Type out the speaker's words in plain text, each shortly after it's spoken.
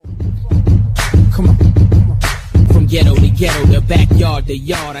ghetto, the backyard, the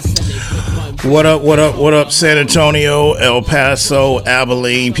yard. I said they What up, San Antonio, El Paso,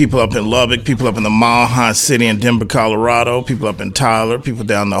 Abilene, people up in Lubbock, people up in the Mile High City in Denver, Colorado, people up in Tyler, people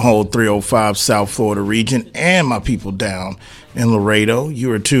down the whole 305 South Florida region, and my people down in Laredo.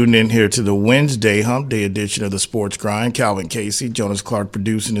 You are tuned in here to the Wednesday Hump Day edition of the Sports Grind. Calvin Casey, Jonas Clark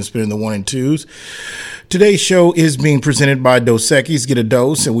producing and spinning the 1 and 2s. Today's show is being presented by Dos Equis. Get a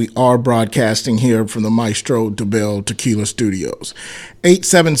dose, and we are broadcasting here from the Maestro Dobel Tequila Studios.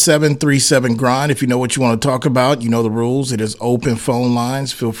 877-37-GRIND. If you know what you want to talk about, you know the rules. It is open phone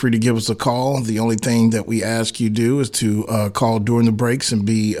lines. Feel free to give us a call. The only thing that we ask you do is to call during the breaks and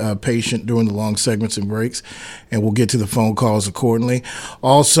be patient during the long segments and breaks, and we'll get to the phone calls accordingly.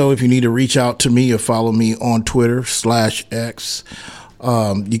 Also, if you need to reach out to me or follow me on Twitter /X,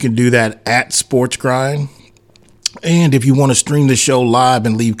 you can do that at Sports Grind. And if you want to stream the show live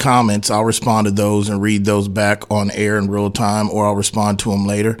and leave comments, I'll respond to those and read those back on air in real time, or I'll respond to them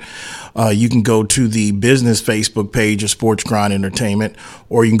later. You can go to the business Facebook page of Sports Grind Entertainment,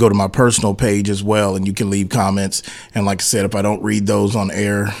 or you can go to my personal page as well, and you can leave comments. And like I said, if I don't read those on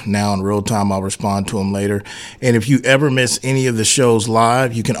air now in real time, I'll respond to them later. And if you ever miss any of the shows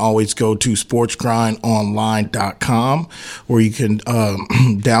live, you can always go to sportsgrindonline.com, where you can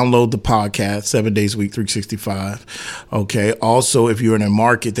download the podcast 7 days a week, 365. Okay. Also, if you're in a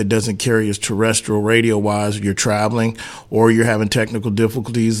market that doesn't carry us terrestrial radio wise, you're traveling, or you're having technical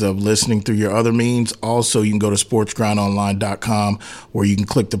difficulties of listening through your other means, also you can go to sportsgrindonline.com, where you can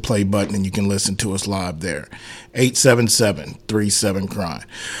click the play button and you can listen to us live there. 877-37-GRIND.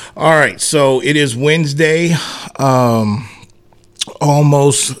 All right, so it is Wednesday,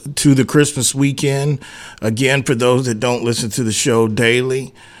 almost to the Christmas weekend. Again, for those that don't listen to the show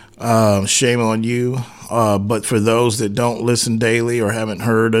daily, shame on you. But for those that don't listen daily or haven't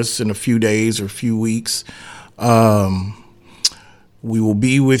heard us in a few days or a few weeks, we will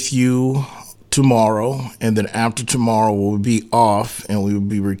be with you tomorrow, and then after tomorrow we'll be off, and we will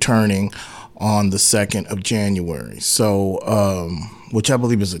be returning on the 2nd of January. So, which I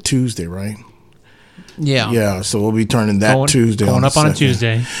believe is a Tuesday, right? Yeah. Yeah, so we'll be turning that Tuesday. Going up on a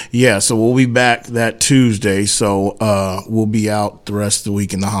Tuesday. Yeah, so we'll be back that Tuesday. So we'll be out the rest of the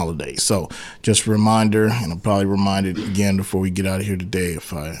week in the holidays. So just a reminder, and I'll probably remind it again before we get out of here today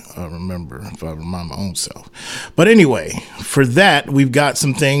if I remind my own self. But anyway, for that, we've got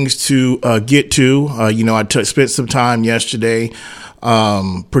some things to get to. I spent some time yesterday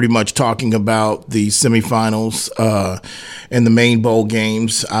pretty much talking about the semifinals and the main bowl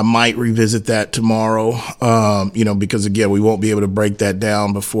games. I might revisit that tomorrow, because again, we won't be able to break that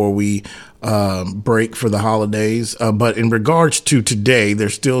down before we break for the holidays. But in regards to today,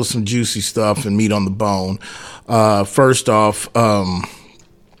 there's still some juicy stuff and meat on the bone. First off,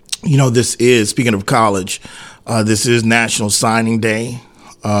 this is, speaking of college, this is National Signing Day.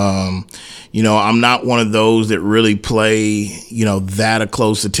 I'm not one of those that really play, that a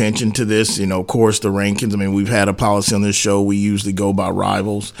close attention to this. Of course, the rankings. I mean, we've had a policy on this show. We usually go by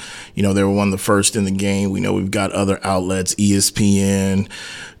rivals. They were one of the first in the game. We know we've got other outlets, ESPN,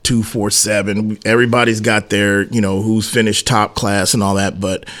 247. Everybody's got their, who's finished top class and all that.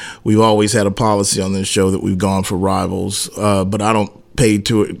 But we've always had a policy on this show that we've gone for rivals. But I don't pay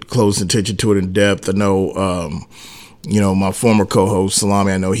close attention to it in depth. I know, my former co-host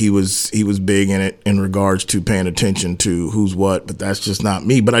Salami, I know he was big in it in regards to paying attention to who's what, but that's just not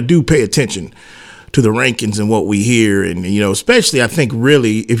me. But I do pay attention to the rankings and what we hear, and especially I think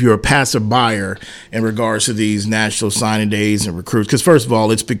really if you're a passive buyer in regards to these national signing days and recruits, because first of all,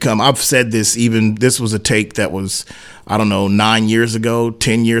 it's become, I've said this, even this was a take that was, 9 years ago,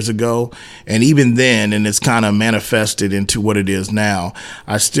 10 years ago, and even then, and it's kind of manifested into what it is now.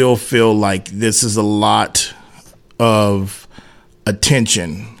 I still feel like this is a lot of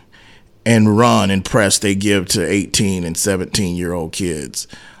attention and run and press they give to 18 and 17-year-old kids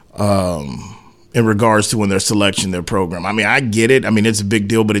in regards to when they're selecting their program. I mean, I get it. I mean, it's a big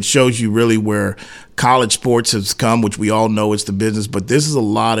deal, but it shows you really where college sports has come, which we all know it's the business, but this is a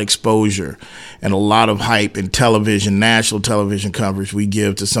lot of exposure and a lot of hype and television, national television coverage we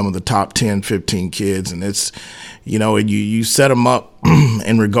give to some of the top 10, 15 kids. And it's, and you set them up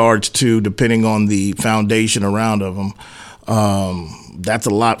in regards to, depending on the foundation around of them, that's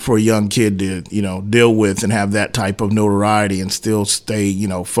a lot for a young kid to, deal with and have that type of notoriety and still stay,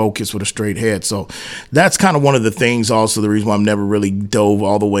 focused with a straight head. So that's kind of one of the things, also the reason why I've never really dove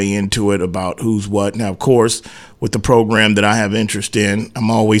all the way into it about who's what. Now, of course, with the program that I have interest in, I'm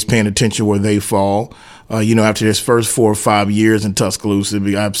always paying attention where they fall. After this first 4 or 5 years in Tuscaloosa,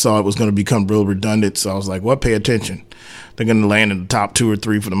 I saw it was going to become real redundant. So I was like, pay attention. they're going to land in the top 2 or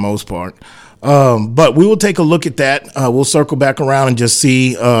 3 for the most part. But we will take a look at that. We'll circle back around and just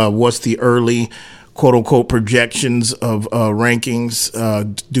see what's the early quote-unquote projections of rankings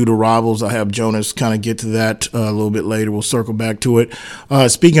due to rivals. I have Jonas kind of get to that a little bit later. We'll circle back to it.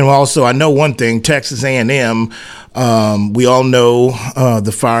 Speaking of also, I know one thing, Texas A&M, we all know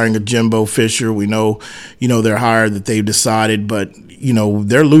the firing of Jimbo Fisher. We know, their hire that they've decided, but,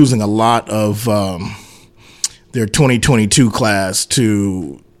 they're losing a lot of their 2022 class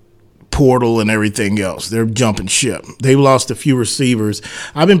to portal and everything else. They're jumping ship. They've lost a few receivers.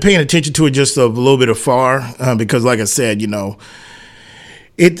 I've been paying attention to it just a little bit afar because, like I said,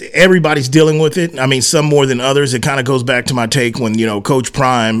 everybody's dealing with it. I mean, some more than others. It kind of goes back to my take when, Coach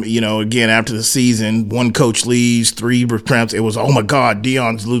Prime, again, after the season, one coach leaves, 3 reps. It was, oh, my God,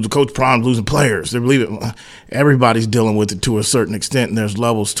 Deion's losing. Coach Prime's losing players. They believe it. Everybody's dealing with it to a certain extent, and there's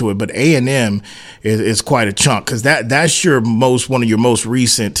levels to it. But A&M is quite a chunk because that's one of your most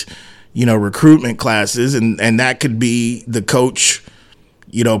recent recruitment classes, and that could be the coach,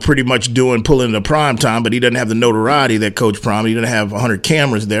 pretty much pulling the prime time, but he doesn't have the notoriety that Coach Prime. He doesn't have 100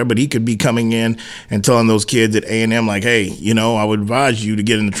 cameras there, but he could be coming in and telling those kids at A&M, like, hey, I would advise you to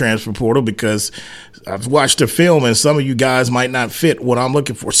get in the transfer portal because I've watched the film and some of you guys might not fit what I'm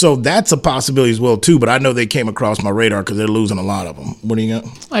looking for. So that's a possibility as well, too, but I know they came across my radar because they're losing a lot of them. What do you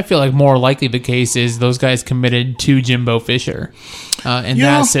got? I feel like more likely the case is those guys committed to Jimbo Fisher in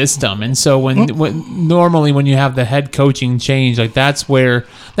that system. And so normally when you have the head coaching change, like that's where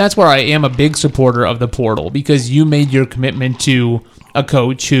I am a big supporter of the portal because you made your commitment to a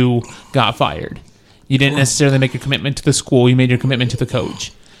coach who got fired. You didn't necessarily make a commitment to the school. You made your commitment to the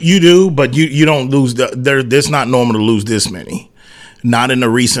coach. You do, but you don't lose. It's not normal to lose this many. Not in the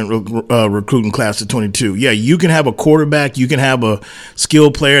recent recruiting class of 22. Yeah, you can have a quarterback. You can have a skill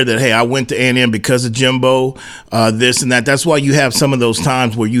player that, hey, I went to A&M because of Jimbo, this and that. That's why you have some of those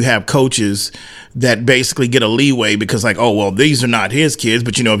times where you have coaches that basically get a leeway because like, oh, well, these are not his kids.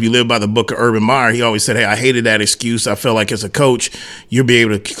 But, if you live by the book of Urban Meyer, he always said, hey, I hated that excuse. I felt like as a coach, you'll be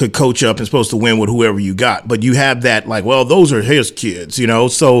able to coach up and supposed to win with whoever you got. But you have that like, well, those are his kids,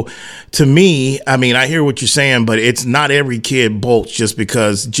 So to me, I mean, I hear what you're saying, but it's not every kid bolts just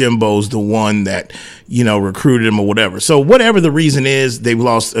because Jimbo's the one that, recruited him or whatever. So whatever the reason is, they've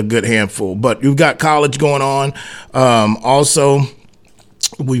lost a good handful. But you've got college going on. Also,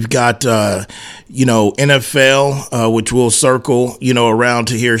 we've got, NFL, which we'll circle, around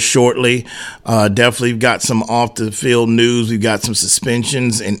to here shortly. Definitely got some off the field news. We've got some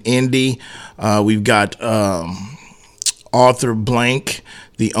suspensions in Indy. We've got Arthur Blank,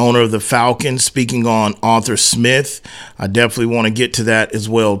 the owner of the Falcons, speaking on Arthur Smith. I definitely want to get to that as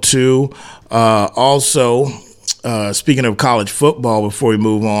well, too. Also, speaking of college football, before we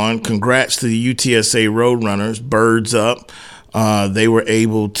move on, congrats to the UTSA Roadrunners, Birds Up. They were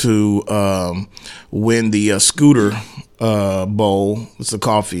able to win the Scooter Bowl. It's a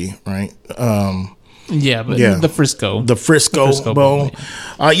coffee, right? The Frisco Bowl.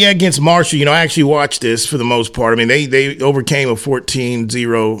 Against Marshall. I actually watched this for the most part. I mean, they overcame a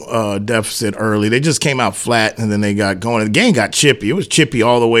 14-0 deficit early. They just came out flat, and then they got going. The game got chippy. It was chippy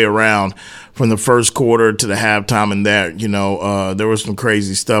all the way around from the first quarter to the halftime, and there was some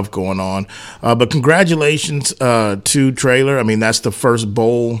crazy stuff going on. But congratulations to Traylor. I mean, that's the first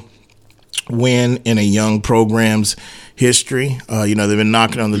bowl win in a young program's history. They've been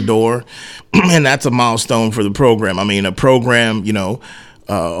knocking on the door, and that's a milestone for the program. I mean, a program,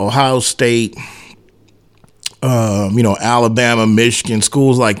 Ohio State, Alabama, Michigan,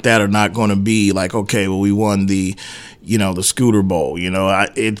 schools like that are not going to be like, okay, well, we won the Scooter Bowl,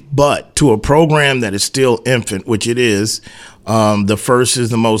 but to a program that is still infant, which it is, the first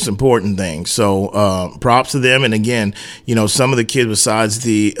is the most important thing. So props to them. And again, some of the kids besides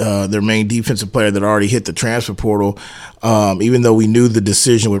their main defensive player that already hit the transfer portal, even though we knew the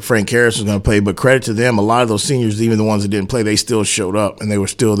decision with Frank Harris was going to play, but credit to them, a lot of those seniors, even the ones that didn't play, they still showed up and they were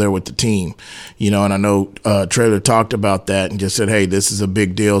still there with the team, and I know Traylor talked about that and just said, hey, this is a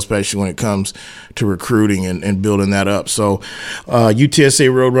big deal, especially when it comes to recruiting and building that up. So UTSA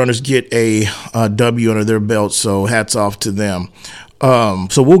Roadrunners get a W under their belt, so hats off to them.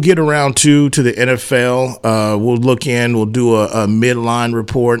 So we'll get around to the NFL. We'll do a midline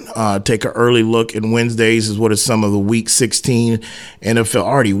report, take an early look at Wednesdays is what is some of the Week 16 NFL.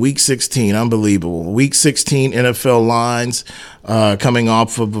 Already Week 16, unbelievable. Week 16 NFL lines. coming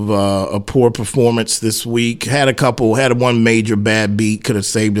off of a poor performance this week. Had one major bad beat, could have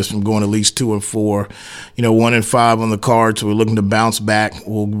saved us from going at least 2-4. 1-5 on the card, so we're looking to bounce back.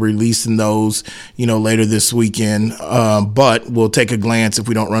 We'll be releasing those, later this weekend. But we'll take a glance if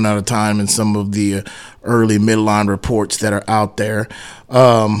we don't run out of time in some of the early midline reports that are out there.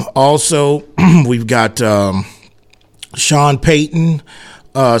 Also, we've got Sean Payton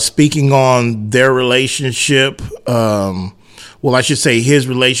speaking on their relationship. I should say his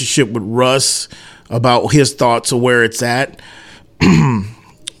relationship with Russ, about his thoughts of where it's at. I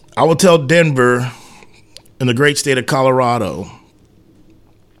will tell Denver in the great state of Colorado.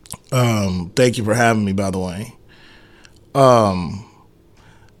 Thank you for having me, by the way.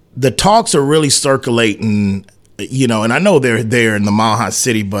 The talks are really circulating, and I know they're there in the Mile High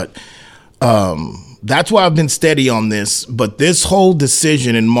City, but that's why I've been steady on this. But this whole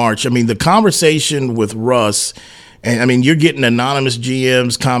decision in March, the conversation with Russ, and you're getting anonymous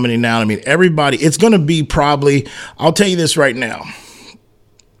GMs commenting now. Everybody, it's going to be probably, I'll tell you this right now,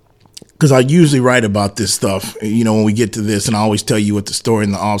 because I usually write about this stuff, when we get to this, and I always tell you what the story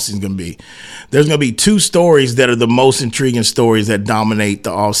in the offseason is going to be. There's going to be two stories that are the most intriguing stories that dominate the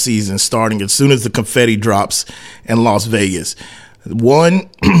offseason, starting as soon as the confetti drops in Las Vegas.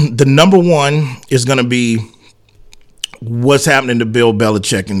 One, the number one is going to be what's happening to Bill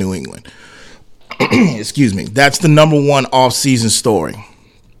Belichick in New England. Excuse me. That's the number one off-season story.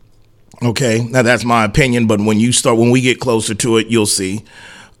 Okay, now that's my opinion, but when we get closer to it, you'll see.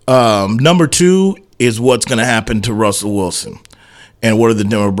 Number two is what's going to happen to Russell Wilson, and what are the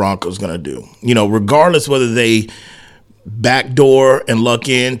Denver Broncos going to do? Regardless whether they backdoor and luck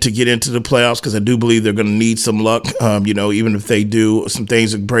in to get into the playoffs, because I do believe they're going to need some luck. Even if they do, some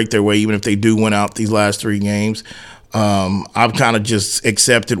things that break their way, even if they do win out these last 3 games. I've kind of just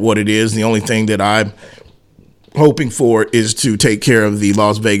accepted what it is. The only thing that I'm hoping for is to take care of the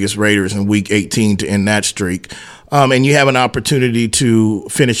Las Vegas Raiders in Week 18 to end that streak. And you have an opportunity to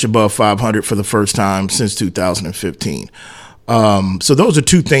finish above 500 for the first time since 2015. So those are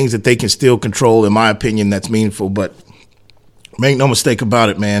two things that they can still control, in my opinion, that's meaningful. But make no mistake about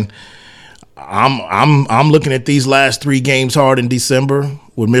it, man. I'm looking at these last 3 games hard in December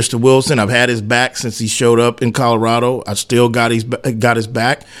with Mr. Wilson. I've had his back since he showed up in Colorado. I still got his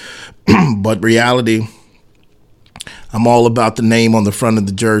back. But reality, I'm all about the name on the front of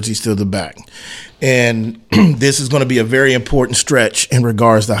the jersey, still the back. And this is going to be a very important stretch in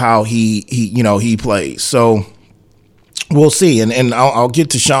regards to how he plays. So we'll see. And I'll get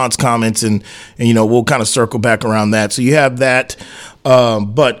to Sean's comments and we'll kind of circle back around that. So you have that.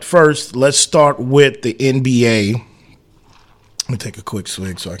 But first, let's start with the NBA. Let me take a quick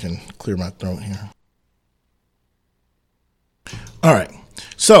swig so I can clear my throat here. All right.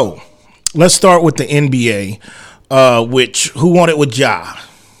 So let's start with the NBA, who won it with Ja?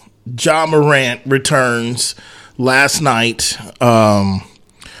 Ja Morant returns last night,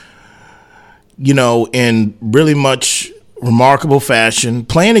 in really much remarkable fashion,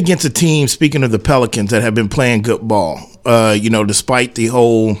 playing against a team, speaking of the Pelicans, that have been playing good ball. Despite the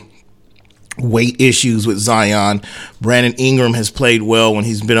whole weight issues with Zion, Brandon Ingram has played well when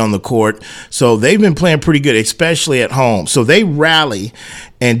he's been on the court. So they've been playing pretty good, especially at home. So they rally,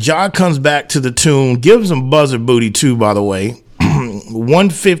 and Ja comes back to the tune, gives them buzzer booty too, by the way.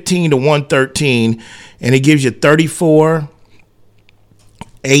 115 to 113, and it gives you 34,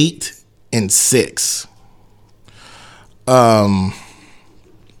 8, and 6. And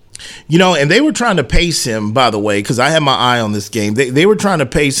they were trying to pace him, by the way, because I had my eye on this game. They were trying to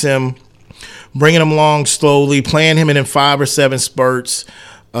pace him, bringing him along slowly, playing him in 5 or 7 spurts,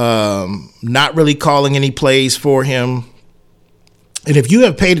 not really calling any plays for him. And if you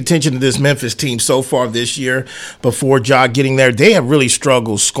have paid attention to this Memphis team so far this year, before Ja getting there, they have really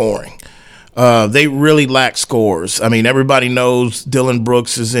struggled scoring. They really lack scores. Everybody knows Dylan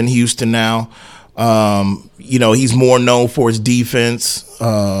Brooks is in Houston now. He's more known for his defense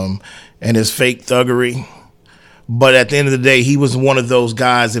and his fake thuggery. But at the end of the day, he was one of those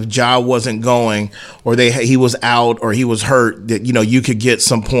guys, if Ja wasn't going, or he was out, or he was hurt, that, you could get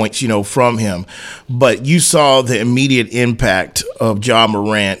some points, from him. But you saw the immediate impact of Ja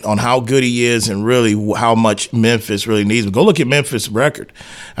Morant on how good he is and really how much Memphis really needs him. Go look at Memphis' record.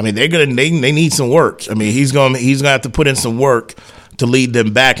 They need some work. He's gonna have to put in some work to lead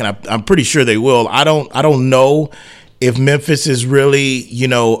them back, and I'm pretty sure they will. I don't know if Memphis is really,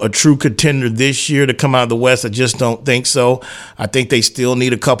 a true contender this year to come out of the West. I just don't think so. I think they still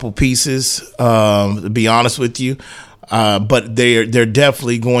need a couple pieces, to be honest with you. But they're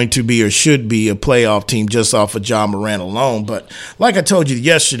definitely going to be or should be a playoff team just off of Ja Morant alone. But like I told you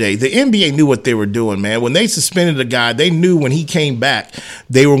yesterday, the NBA knew what they were doing, man. When they suspended the guy, they knew when he came back,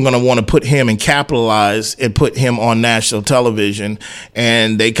 they were going to want to put him and capitalize and put him on national television.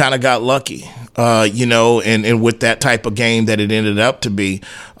 And they kind of got lucky, and with that type of game that it ended up to be.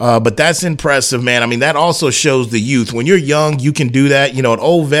 But that's impressive, man. I mean, that also shows the youth. When you're young, you can do that. An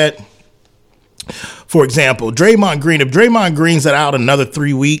old vet. For example, Draymond Green, if Draymond Green's out another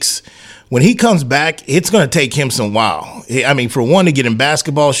 3 weeks, when he comes back, it's going to take him some while. I mean, for one, to get in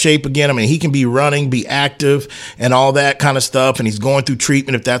basketball shape again. I mean, he can be running, be active, and all that kind of stuff, and he's going through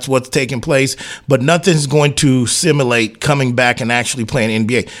treatment if that's what's taking place. But nothing's going to simulate coming back and actually playing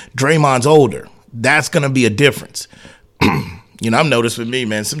NBA. Draymond's older. That's going to be a difference. I've noticed with me,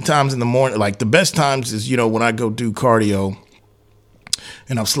 man, sometimes in the morning, like the best times is, when I go do cardio,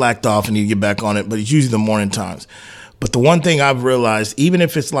 and I've slacked off and need to get back on it, but it's usually the morning times. But the one thing I've realized, even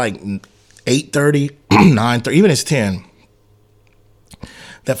if it's like 8:30, 9:30, even if it's 10,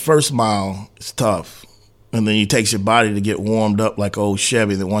 that first mile is tough. And then it takes your body to get warmed up like old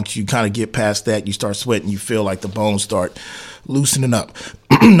Chevy. That once you kind of get past that, you start sweating, you feel like the bones start loosening up.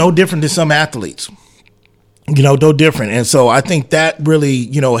 No different than some athletes. No different. And so I think that really,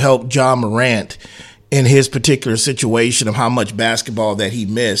 helped Ja Morant in his particular situation of how much basketball that he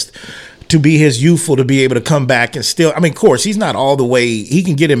missed, to be his youthful, to be able to come back and still, I mean, of course, he's not all the way, he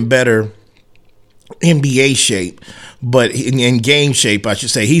can get in better NBA shape, but in game shape, I should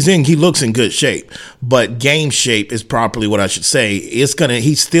say, he looks in good shape, but game shape is properly what I should say.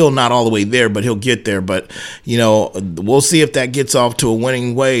 He's still not all the way there, but he'll get there. But, we'll see if that gets off to a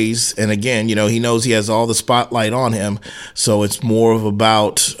winning ways. And again, he knows he has all the spotlight on him. So it's more of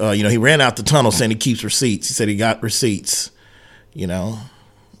about, he ran out the tunnel saying he keeps receipts. He said he got receipts,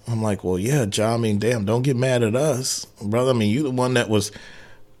 I'm like, well, yeah, Ja, I mean, damn, don't get mad at us, brother. I mean, you the one that was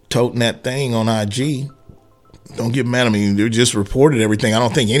toting that thing on IG. Don't get mad at me. They just reported everything. I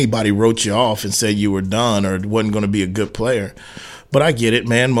don't think anybody wrote you off and said you were done or wasn't going to be a good player. But I get it,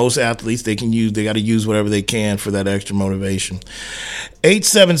 man. Most athletes, they got to use whatever they can for that extra motivation.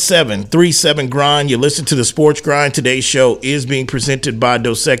 877-37-GRIND. You listen to the Sports Grind. Today's show is being presented by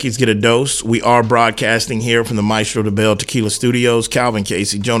Dos Equis. Get a dose. We are broadcasting here from the Maestro de Bell Tequila Studios. Calvin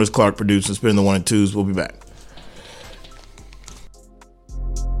Casey, Jonas Clark producing, spinning the 1 and 2s. We'll be back.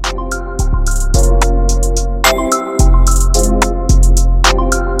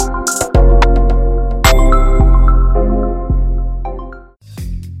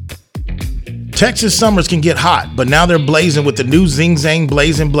 Texas summers can get hot, but now they're blazing with the new Zing Zang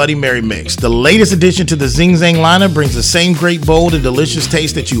Blazing Bloody Mary Mix. The latest addition to the Zing Zang lineup brings the same great, bold, and delicious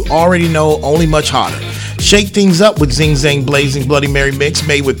taste that you already know, only much hotter. Shake things up with Zing Zang Blazing Bloody Mary Mix,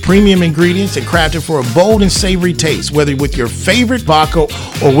 made with premium ingredients and crafted for a bold and savory taste, whether with your favorite vodka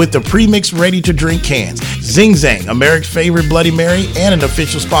or with the pre-mixed ready-to-drink cans. Zing Zang, America's favorite Bloody Mary and an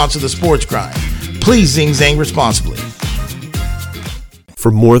official sponsor of the Sports Grind. Please Zing Zang responsibly. For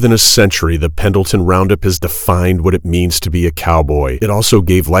more than a century, the Pendleton Roundup has defined what it means to be a cowboy. It also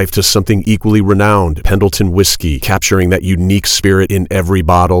gave life to something equally renowned, Pendleton Whiskey, capturing that unique spirit in every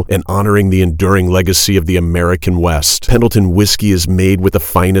bottle and honoring the enduring legacy of the American West. Pendleton Whiskey is made with the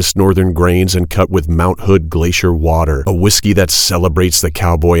finest northern grains and cut with Mount Hood Glacier water, a whiskey that celebrates the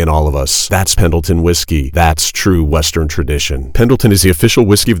cowboy in all of us. That's Pendleton Whiskey. That's true Western tradition. Pendleton is the official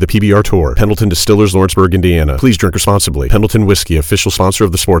whiskey of the PBR Tour. Pendleton Distillers, Lawrenceburg, Indiana. Please drink responsibly. Pendleton Whiskey, official sponsor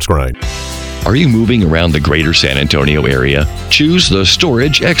of the Sports Grind. Are you moving around the greater San Antonio area? Choose the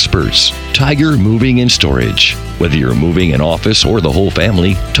storage experts, Tiger Moving and Storage. Whether you're moving an office or the whole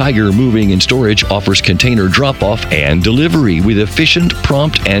family, Tiger Moving and Storage offers container drop-off and delivery with efficient,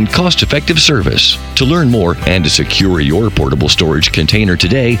 prompt, and cost-effective service. To learn more and to secure your portable storage container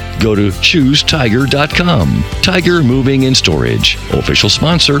today, go to ChooseTiger.com. Tiger Moving and Storage, official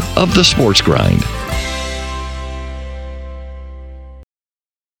sponsor of the Sports Grind.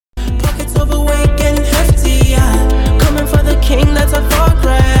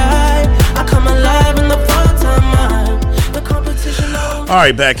 All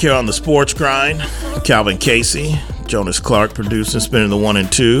right, back here on the Sports Grind, Calvin Casey, Jonas Clark producing, spinning the 1 and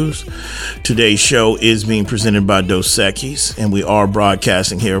 2s. Today's show is being presented by Dos Equis, and we are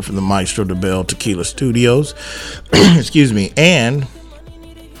broadcasting here from the Maestro de Bell Tequila Studios. Excuse me. And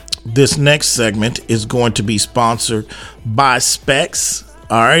this next segment is going to be sponsored by Specs.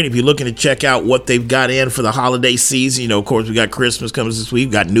 All right, if you're looking to check out what they've got in for the holiday season, of course, we got Christmas coming this week.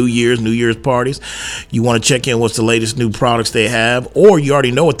 We got New Year's parties. You want to check in what's the latest new products they have, or you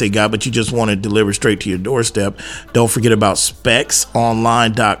already know what they got, but you just want to deliver straight to your doorstep. Don't forget about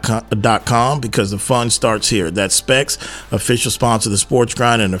SpexOnline.com, because the fun starts here. That's Specs, official sponsor of the Sports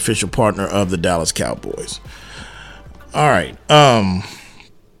Grind and official partner of the Dallas Cowboys. All right.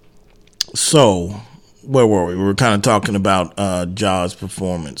 So where were we? We were kind of talking about Ja's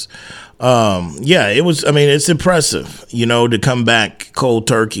performance. It was. I mean, it's impressive, to come back cold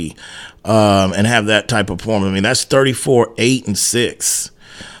turkey and have that type of performance. I mean, that's 34, 8, and 6.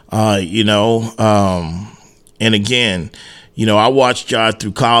 And again, I watched Ja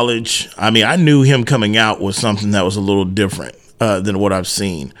through college. I mean, I knew him coming out was something that was a little different than what I've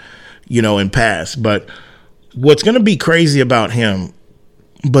seen, in past. But what's going to be crazy about him,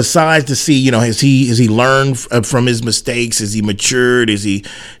 besides to see, has he learned from his mistakes? Has he matured? Has he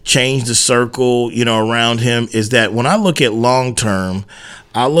changed the circle, around him? Is that when I look at long term,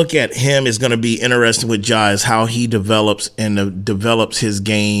 I look at him as going to be interesting with Ja is how he develops his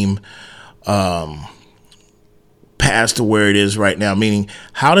game past to where it is right now. Meaning,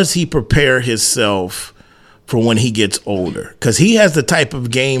 how does he prepare himself for when he gets older? Because he has the type of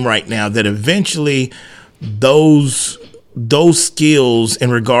game right now that eventually those skills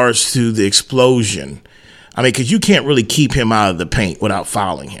in regards to the explosion, I mean, because you can't really keep him out of the paint without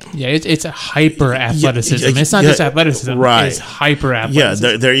fouling him. Yeah, it's a hyper athleticism. It's not just athleticism, right? It's hyper athleticism.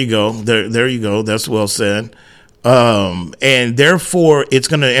 Yeah, there you go. There you go. That's well said. And therefore, it's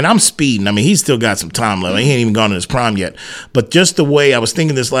gonna. And I'm speeding. I mean, he's still got some time left. He ain't even gone in his prime yet. But just the way I was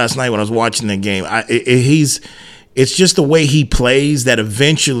thinking this last night when I was watching the game, it's just the way he plays that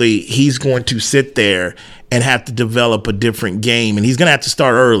eventually he's going to sit there and have to develop a different game, and he's going to have to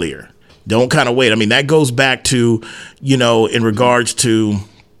start earlier. Don't kind of wait. I mean, that goes back to, in regards to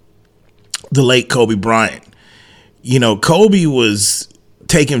the late Kobe Bryant. Kobe was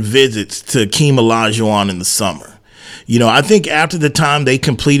taking visits to Hakeem Olajuwon in the summer. I think after the time they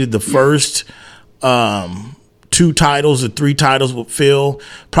completed the first 2 titles or 3 titles with Phil,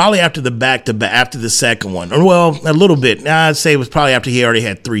 probably after the back-to-back, after the second one, or well, a little bit. I'd say it was probably after he already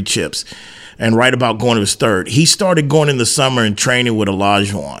had 3 chips. And right about going to his third, he started going in the summer and training with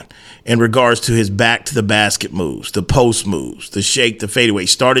Olajuwon in regards to his back to the basket moves, the post moves, the shake, the fadeaway.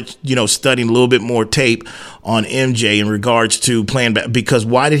 Started, studying a little bit more tape on MJ in regards to playing back. Because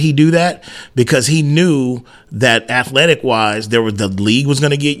why did he do that? Because he knew that athletic wise, the league was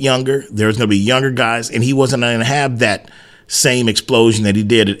going to get younger. There was going to be younger guys, and he wasn't going to have that same explosion that he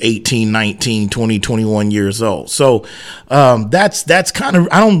did at 18, 19, 20, 21 years old. So that's kind of,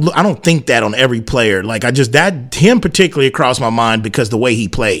 I don't think that on every player. Like him particularly crossed my mind because the way he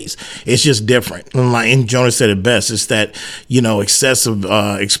plays, it's just different. And Jonas said it best. It's that, excessive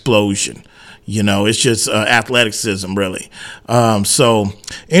explosion. It's just athleticism, really. So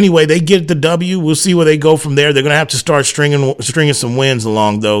anyway, they get the W. We'll see where they go from there. They're going to have to start stringing some wins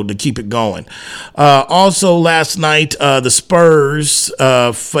along, though, to keep it going. Also, last night, the Spurs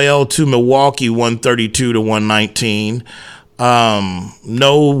fell to Milwaukee 132-119.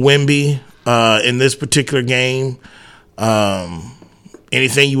 No Wemby in this particular game.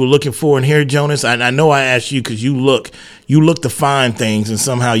 Anything you were looking for in here, Jonas? I know I asked you because you look to find things, and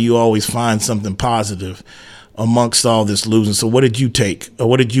somehow you always find something positive amongst all this losing. So what did you take? Or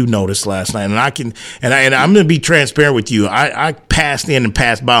what did you notice last night? And I'm going to be transparent with you. I passed in and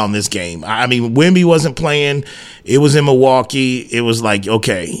passed by on this game. I mean, Wemby wasn't playing. It was in Milwaukee. It was like,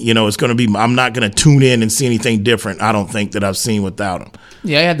 okay, it's going to be, I'm not going to tune in and see anything different, I don't think, that I've seen without him.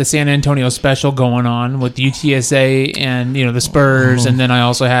 Yeah, I had the San Antonio special going on with UTSA and, the Spurs, and then I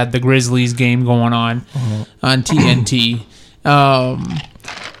also had the Grizzlies game going on TNT.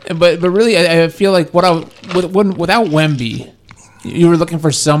 But really, I feel like without Wemby, you were looking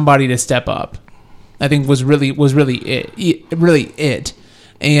for somebody to step up. I think was really it.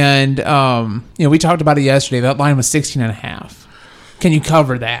 And we talked about it yesterday. That line was 16.5. Can you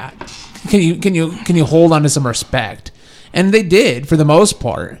cover that? Can you hold on to some respect? And they did for the most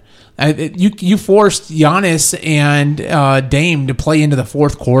part. You forced Giannis and Dame to play into the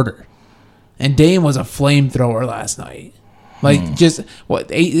fourth quarter, and Dame was a flamethrower last night. Like just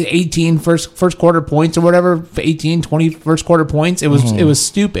 18 first quarter points or whatever, 18, 20 first quarter points. It was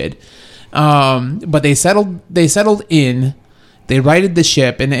stupid. But they settled in. They righted the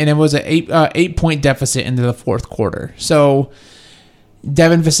ship, and it was an 8-point deficit into the fourth quarter. So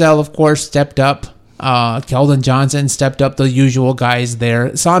Devin Vassell, of course, stepped up. Keldon Johnson stepped up, the usual guys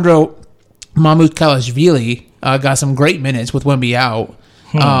there. Sandro Mamukelashvili got some great minutes with Wemby out.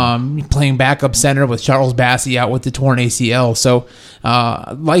 playing backup center with Charles Bassey out with the torn ACL. So,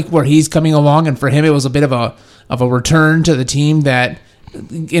 like where he's coming along, and for him, it was a bit of a return to the team that,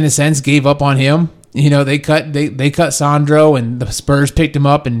 in a sense, gave up on him. You know, they cut Sandro, and the Spurs picked him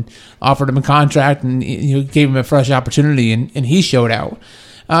up and offered him a contract, and gave him a fresh opportunity, and he showed out.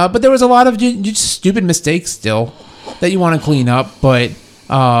 But there was a lot of just stupid mistakes still that you want to clean up. But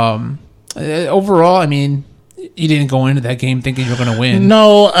overall, I mean, you didn't go into that game thinking you were going to win.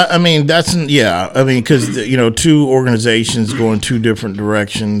 No, I mean, because, two organizations go in two different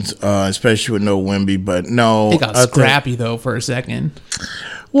directions, especially with no Wemby. But no. They got scrappy, though, for a second.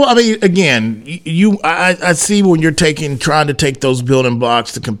 Well, I mean, again, I see when you're trying to take those building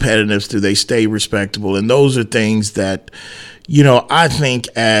blocks to competitiveness, do they stay respectable? And those are things that, I think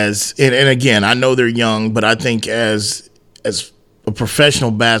and again, I know they're young, but I think as a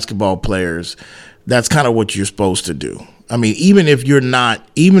professional basketball players, that's kind of what you're supposed to do. I mean, even if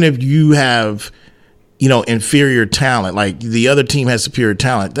you have, inferior talent, like the other team has superior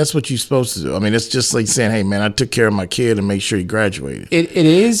talent, that's what you're supposed to do. I mean, it's just like saying, hey, man, I took care of my kid and make sure he graduated. It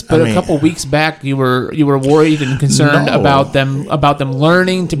is, but a couple weeks back, you were worried and concerned about them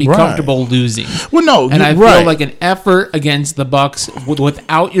learning to be comfortable losing. Well, no, and I feel like an effort against the Bucks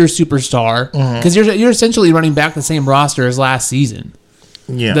without your superstar, because you're essentially running back the same roster as last season.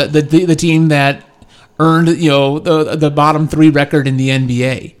 Yeah, the team that earned the bottom 3 record in the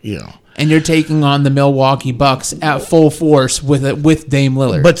NBA. Yeah. And you're taking on the Milwaukee Bucks at full force with Dame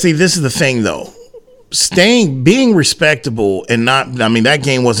Lillard. But see, this is the thing, though. Being respectable and not, I mean, that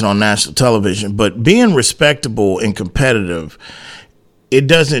game wasn't on national television, but being respectable and competitive, it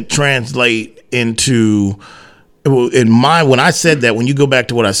doesn't translate into, when I said that, when you go back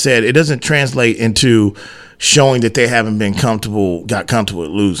to what I said, it doesn't translate into showing that they haven't got comfortable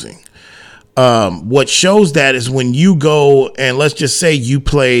with losing. What shows that is when you go and let's just say you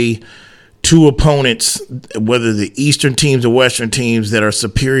play two opponents, whether the Eastern teams or Western teams that are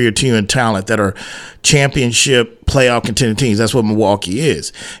superior to you in talent, that are championship playoff contending teams. That's what Milwaukee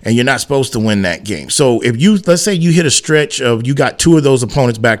is. And you're not supposed to win that game. So let's say you hit a stretch of, you got two of those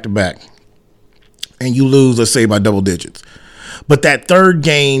opponents back to back and you lose, let's say by double digits. But that third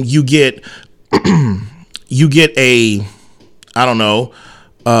game you get you get a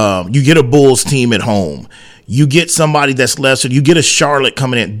Bulls team at home. You get somebody that's lesser. You get a Charlotte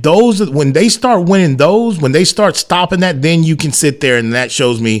coming in. When they start winning those, when they start stopping that, then you can sit there and that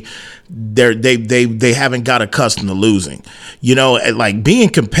shows me they haven't got accustomed to losing. Like being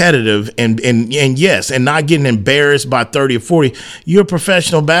competitive and yes, and not getting embarrassed by 30 or 40. You're a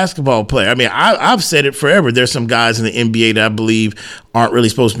professional basketball player. I mean, I've said it forever. There's some guys in the NBA that I believe aren't really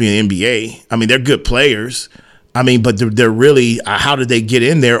supposed to be in the NBA. I mean, they're good players. I mean, but they're really, how did they get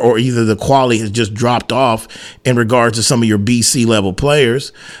in there? Or either the quality has just dropped off in regards to some of your BC level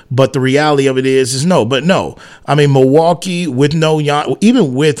players. But the reality of it is no. But no, I mean, Milwaukee with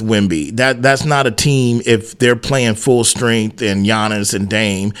even with Wemby, that's not a team if they're playing full strength and Giannis and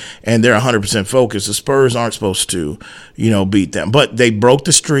Dame and they're 100% focused. The Spurs aren't supposed to, beat them. But they broke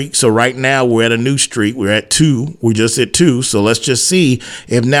the streak. So right now we're at a new streak. We're at 2. We're just at 2. So let's just see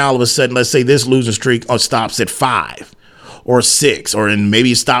if now all of a sudden, let's say this losing streak stops at 5 or 6, or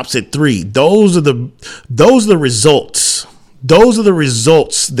maybe it stops at 3. Those are the results. Those are the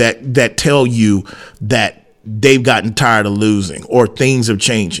results that tell you that they've gotten tired of losing or things are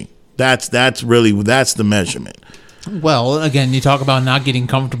changing. That's the measurement. Well, again, you talk about not getting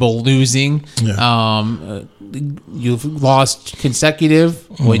comfortable losing. Yeah. You've lost consecutive.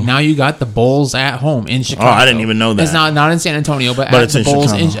 Wait, now you got the Bulls at home in Chicago. Oh, I didn't even know that. It's not in San Antonio, but at the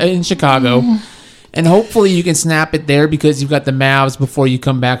Bulls in Chicago. And hopefully you can snap it there because you've got the Mavs before you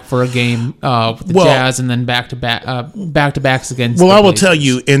come back for a game with the Jazz and then back-to-backs against I will tell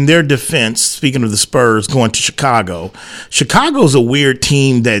you, in their defense, speaking of the Spurs going to Chicago's a weird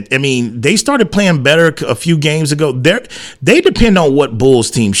team that, I mean, they started playing better a few games ago. They depend on what Bulls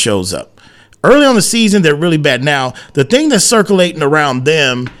team shows up. Early on the season, they're really bad. Now, the thing that's circulating around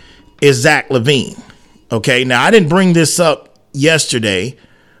them is Zach LaVine. Okay, now I didn't bring this up yesterday,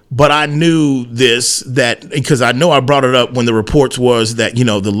 but I knew because I know I brought it up when the reports was that,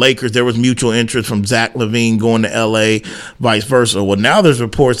 the Lakers, there was mutual interest from Zach LaVine going to LA, vice versa. Well, now there's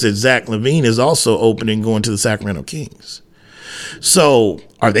reports that Zach LaVine is also open and going to the Sacramento Kings. So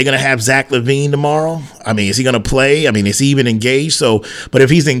are they going to have Zach LaVine tomorrow? I mean, is he going to play? I mean, is he even engaged? So, but if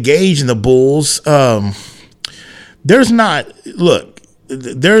he's engaged in the Bulls, so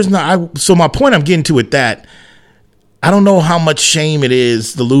my point I'm getting to with that, I don't know how much shame it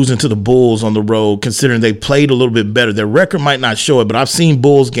is to losing to the Bulls on the road, considering they played a little bit better. Their record might not show it, but I've seen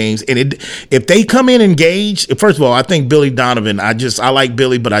Bulls games, and if they come in engaged, first of all, I think Billy Donovan, I like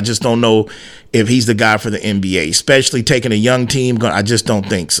Billy, but I just don't know if he's the guy for the NBA, especially taking a young team. I just don't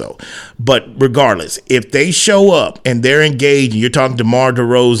think so. But regardless, if they show up and they're engaged, and you're talking to DeMar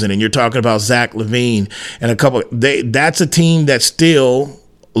DeRozan, and you're talking about Zach LaVine, and a couple, that's a team that's still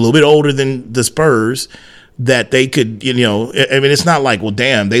a little bit older than the Spurs, that they could, I mean, it's not like, well,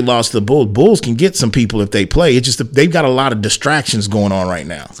 damn, they lost to the Bulls. Bulls can get some people if they play. It's just that they've got a lot of distractions going on right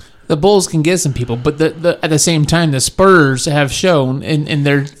now. The Bulls can get some people, but at the same time, the Spurs have shown in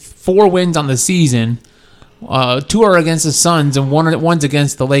their 4 wins on the season, 2 are against the Suns and one's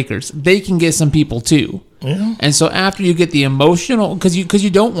against the Lakers. They can get some people too. Yeah. And so after you get the emotional, because you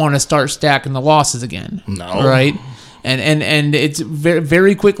don't want to start stacking the losses again. No. Right? And it's very,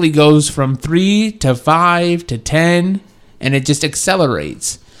 very quickly goes from 3 to 5 to 10, and it just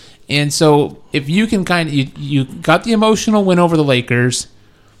accelerates. And so if you can you got the emotional win over the Lakers,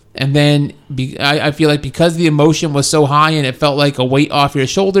 and then I feel like because the emotion was so high and it felt like a weight off your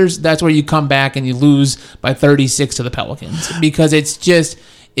shoulders, that's where you come back and you lose by 36 to the Pelicans. Because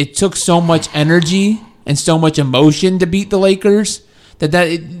it took so much energy and so much emotion to beat the Lakers.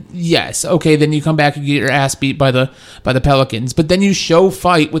 Yes, okay, then you come back and get your ass beat by the Pelicans, but then you show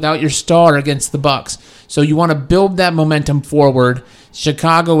fight without your star against the Bucks. So you want to build that momentum forward.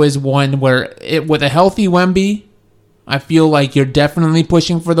 Chicago is one where with a healthy Wemby, I feel like you're definitely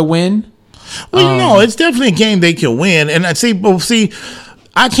pushing for the win. Well, it's definitely a game they can win, and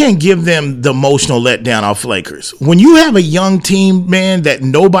I can't give them the emotional letdown off Lakers. When you have a young team, man, that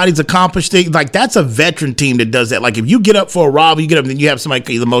nobody's accomplished, like that's a veteran team that does that. Like if you get up for a robbery, you get up and then you have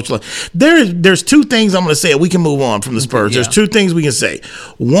somebody emotional. There's 2 things I'm going to say. We can move on from the Spurs. Yeah. There's 2 things we can say.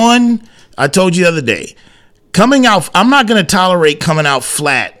 One, I told you the other day, coming out, I'm not going to tolerate coming out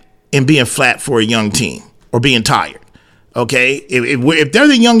flat and being flat for a young team or being tired. Okay, if they're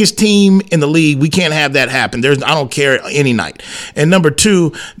the youngest team in the league, we can't have that happen. I don't care any night. And number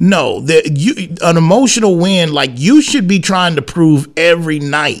 2, no, an emotional win, like you should be trying to prove every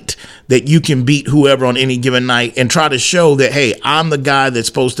night that you can beat whoever on any given night and try to show that, hey, I'm the guy that's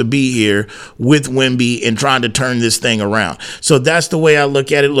supposed to be here with Wemby and trying to turn this thing around. So that's the way I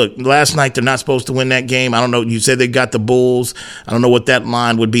look at it. Look, last night they're not supposed to win that game. I don't know. You said they got the Bulls. I don't know what that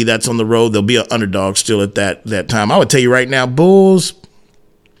line would be. That's on the road. They'll be an underdog still at that time. I would tell you right now, Bulls,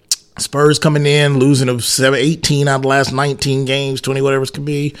 Spurs coming in, losing of 18 out of the last 19 games, 20, whatever it could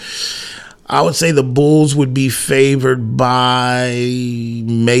be. I would say the Bulls would be favored by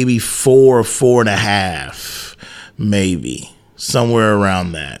maybe 4 or 4.5, maybe somewhere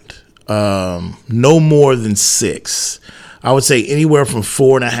around that. No more than 6. I would say anywhere from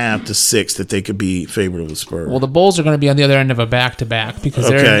 4.5 to 6 that they could be favored of the Spurs. Well, the Bulls are going to be on the other end of a back-to-back because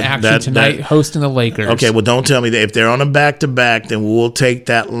they're in action tonight hosting the Lakers. Okay, well, don't tell me that. If they're on a back-to-back, then we'll take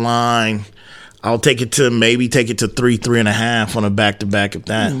that line. I'll take it to 3.5 on a back-to-back if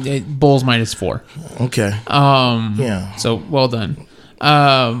that. Bulls -4. Okay. Yeah. So, well done.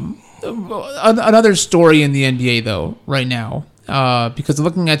 Another story in the NBA, though, right now, because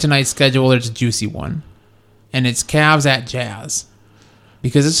looking at tonight's schedule, there's a juicy one. And it's Cavs at Jazz.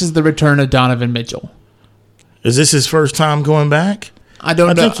 Because this is the return of Donovan Mitchell. Is this his first time going back? I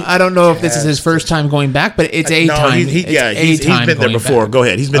don't know if this is his first time going back, but it's a time. He's been there before. Back. Go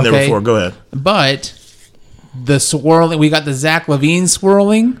ahead. He's been there before. Go ahead. But the swirling, we got the Zach LaVine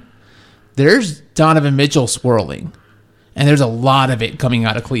swirling. There's Donovan Mitchell swirling. And there's a lot of it coming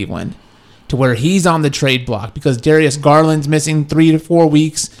out of Cleveland to where he's on the trade block because Darius Garland's missing 3 to 4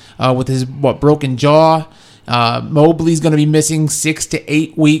 weeks with his broken jaw. Mobley's going to be missing 6 to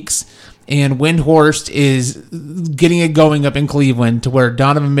 8 weeks. And Windhorst is getting it going up in Cleveland to where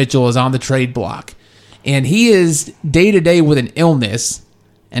Donovan Mitchell is on the trade block. And he is day-to-day with an illness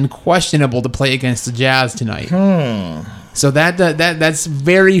and questionable to play against the Jazz tonight. So that's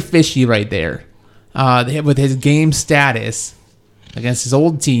very fishy right there with his game status against his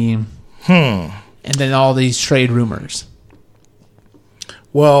old team. And then all these trade rumors.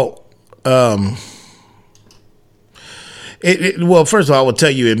 Well, well, first of all, I will tell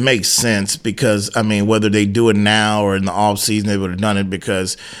you it makes sense because, I mean, whether they do it now or in the offseason, they would have done it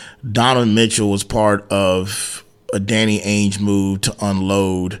because Donovan Mitchell was part of a Danny Ainge move to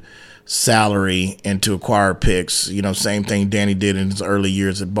unload salary and to acquire picks. You know, same thing Danny did in his early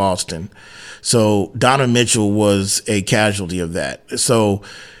years at Boston. So Donovan Mitchell was a casualty of that. So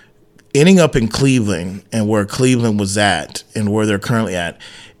ending up in Cleveland and where Cleveland was at and where they're currently at,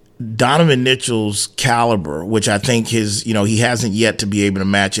 Donovan Mitchell's caliber, which I think he hasn't yet to be able to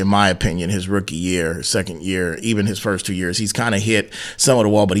match, in my opinion, his rookie year, his second year, even his first 2 years. He's kind of hit some of the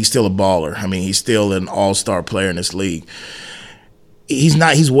wall, but he's still a baller. I mean, he's still an all-star player in this league. He's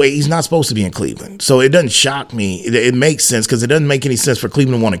not supposed to be in Cleveland. So it doesn't shock me. It makes sense because it doesn't make any sense for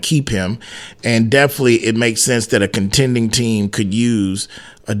Cleveland to want to keep him. And definitely it makes sense that a contending team could use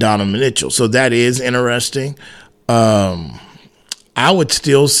a Donovan Mitchell. So that is interesting. I would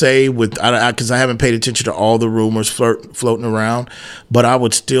still say because I haven't paid attention to all the rumors floating around, but I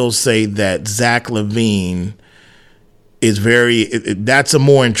would still say that Zach LaVine is that's a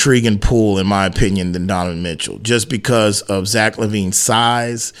more intriguing pool, in my opinion, than Donovan Mitchell, just because of Zach LaVine's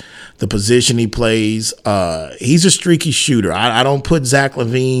size, the position he plays. He's a streaky shooter. I don't put Zach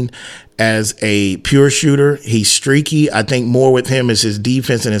LaVine as a pure shooter. He's streaky. I think more with him is his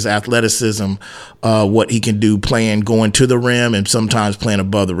defense and his athleticism, what he can do going to the rim and sometimes playing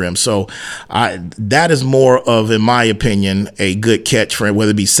above the rim. So that is more of, in my opinion, a good catch for him, whether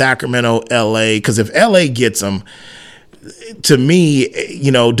it be Sacramento, LA, because if LA gets him, to me,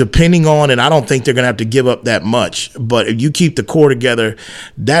 depending on, and I don't think they're going to have to give up that much, but if you keep the core together,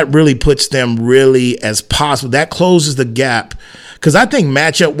 that really puts them really as possible. That closes the gap, because I think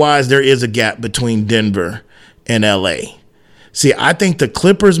matchup-wise, there is a gap between Denver and LA. See, I think the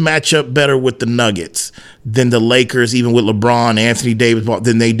Clippers match up better with the Nuggets than the Lakers, even with LeBron, Anthony Davis,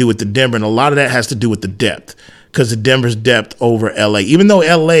 than they do with the Denver, and a lot of that has to do with the depth, because of Denver's depth over LA. Even though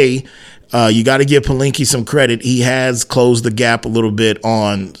LA, you got to give Palinke some credit. He has closed the gap a little bit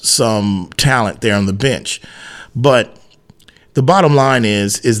on some talent there on the bench. But the bottom line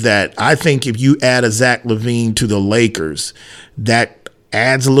is that I think if you add a Zach LaVine to the Lakers, that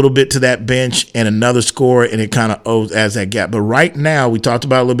adds a little bit to that bench and another scorer, and it kind of adds that gap. But right now, we talked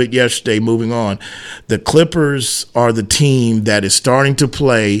about it a little bit yesterday, moving on, the Clippers are the team that is starting to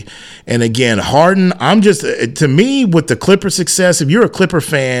play. And again, Harden, to me, with the Clipper success, if you're a Clipper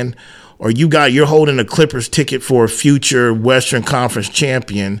fan, or you're holding a Clippers ticket for a future Western Conference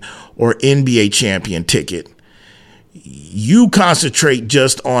champion or NBA champion ticket, you concentrate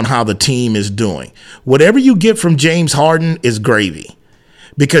just on how the team is doing. Whatever you get from James Harden is gravy,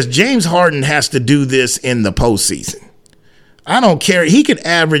 because James Harden has to do this in the postseason. I don't care. He could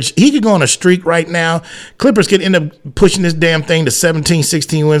go on a streak right now. Clippers could end up pushing this damn thing to 17,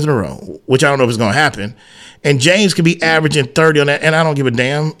 16 wins in a row, which I don't know if it's going to happen. And James could be averaging 30 on that, and I don't give a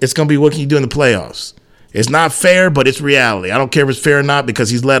damn. It's going to be what can you do in the playoffs. It's not fair, but it's reality. I don't care if it's fair or not, because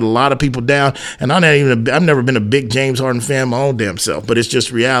he's let a lot of people down. And I've never been a big James Harden fan my own damn self, but it's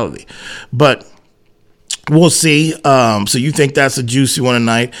just reality. But we'll see. So you think that's a juicy one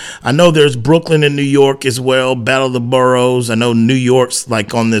tonight? I know there's Brooklyn and New York as well, Battle of the Boroughs. I know New York's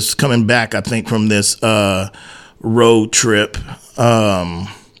like on this coming back, I think, from this road trip.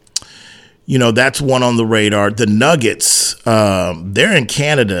 That's one on the radar. The Nuggets, they're in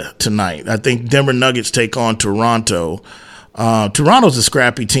Canada tonight. I think Denver Nuggets take on Toronto. Toronto's a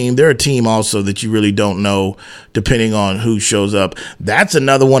scrappy team. They're a team also that you really don't know depending on who shows up. That's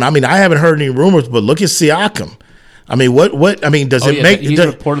another one. I mean, I haven't heard any rumors, but look at Siakam. I mean, does it make... He's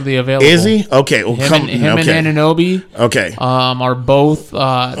reportedly available. Is he? Okay. Well, him and Anunoby are both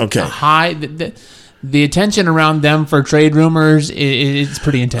high... The attention around them for trade rumors is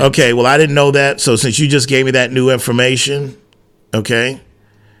pretty intense. Okay, well, I didn't know that. So since you just gave me that new information, okay,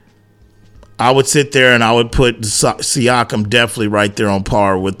 I would sit there and I would put Siakam definitely right there on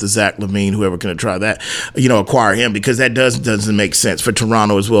par with the Zach LaVine, whoever can try that, acquire him, because that doesn't make sense for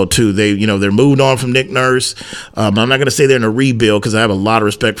Toronto as well too. They're moved on from Nick Nurse. I'm not going to say they're in a rebuild, because I have a lot of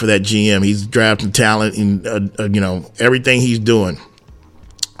respect for that GM. He's drafting talent and everything he's doing.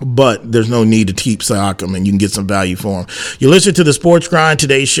 But there's no need to keep Siakam, and you can get some value for him. You listen to the Sports Grind.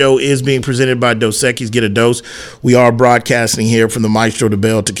 Today's show is being presented by Dos Equis. Get a dose. We are broadcasting here from the Maestro de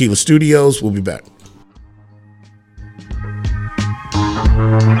Bell Tequila Studios. We'll be back.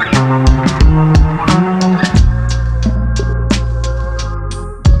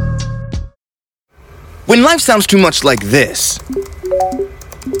 When life sounds too much like this,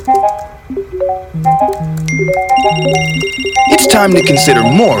 it's time to consider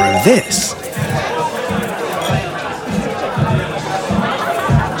more of this.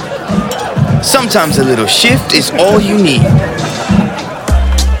 Sometimes a little shift is all you need.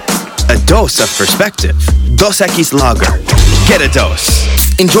 A dose of perspective. Dos Equis Lager. Get a dose.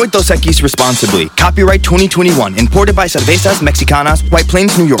 Enjoy Dos Equis responsibly. Copyright 2021. Imported by Cervezas Mexicanas, White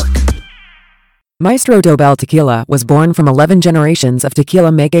Plains, New York. Maestro Dobel Tequila was born from 11 generations of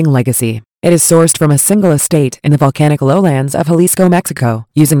tequila-making legacy. It is sourced from a single estate in the volcanic lowlands of Jalisco, Mexico,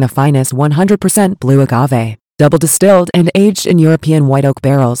 using the finest 100% blue agave. Double distilled and aged in European white oak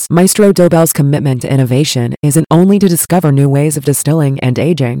barrels, Maestro Dobel's commitment to innovation isn't only to discover new ways of distilling and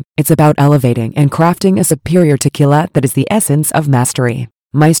aging, it's about elevating and crafting a superior tequila that is the essence of mastery.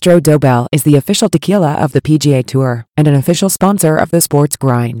 Maestro Dobel is the official tequila of the PGA Tour and an official sponsor of the Sports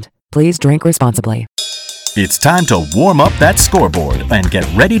Grind. Please drink responsibly. It's time to warm up that scoreboard and get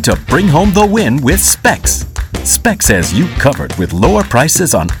ready to bring home the win with Specs. Specs has you covered with lower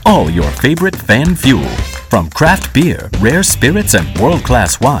prices on all your favorite fan fuel. From craft beer, rare spirits, and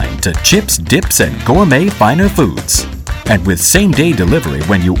world-class wine to chips, dips, and gourmet finer foods. And with same-day delivery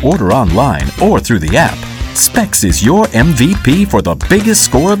when you order online or through the app, Specs is your MVP for the biggest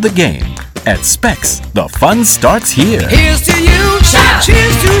score of the game. At Specs, the fun starts here. Here's to you,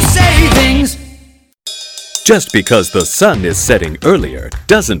 cheers to savings. Just because the sun is setting earlier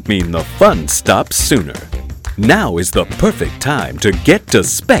doesn't mean the fun stops sooner. Now is the perfect time to get to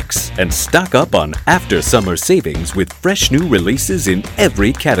Specs and stock up on after-summer savings with fresh new releases in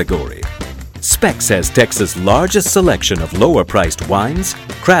every category. Specs has Texas' largest selection of lower-priced wines,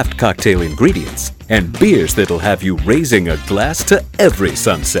 craft cocktail ingredients, and beers that'll have you raising a glass to every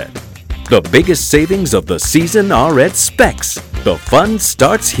sunset. The biggest savings of the season are at Specs. The fun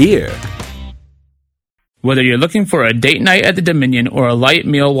starts here. Whether you're looking for a date night at the Dominion or a light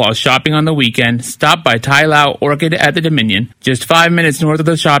meal while shopping on the weekend, stop by Thai Lao Orchid at the Dominion. Just 5 minutes north of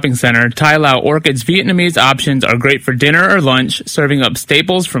the shopping center, Thai Lao Orchid's Vietnamese options are great for dinner or lunch, serving up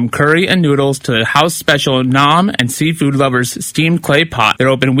staples from curry and noodles to the house special Nam and seafood lovers' steamed clay pot. They're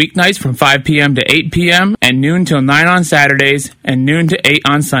open weeknights from 5 p.m. to 8 p.m. and noon till 9 on Saturdays and noon to 8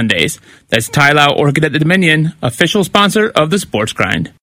 on Sundays. That's Thai Lao Orchid at the Dominion, official sponsor of the Sports Grind.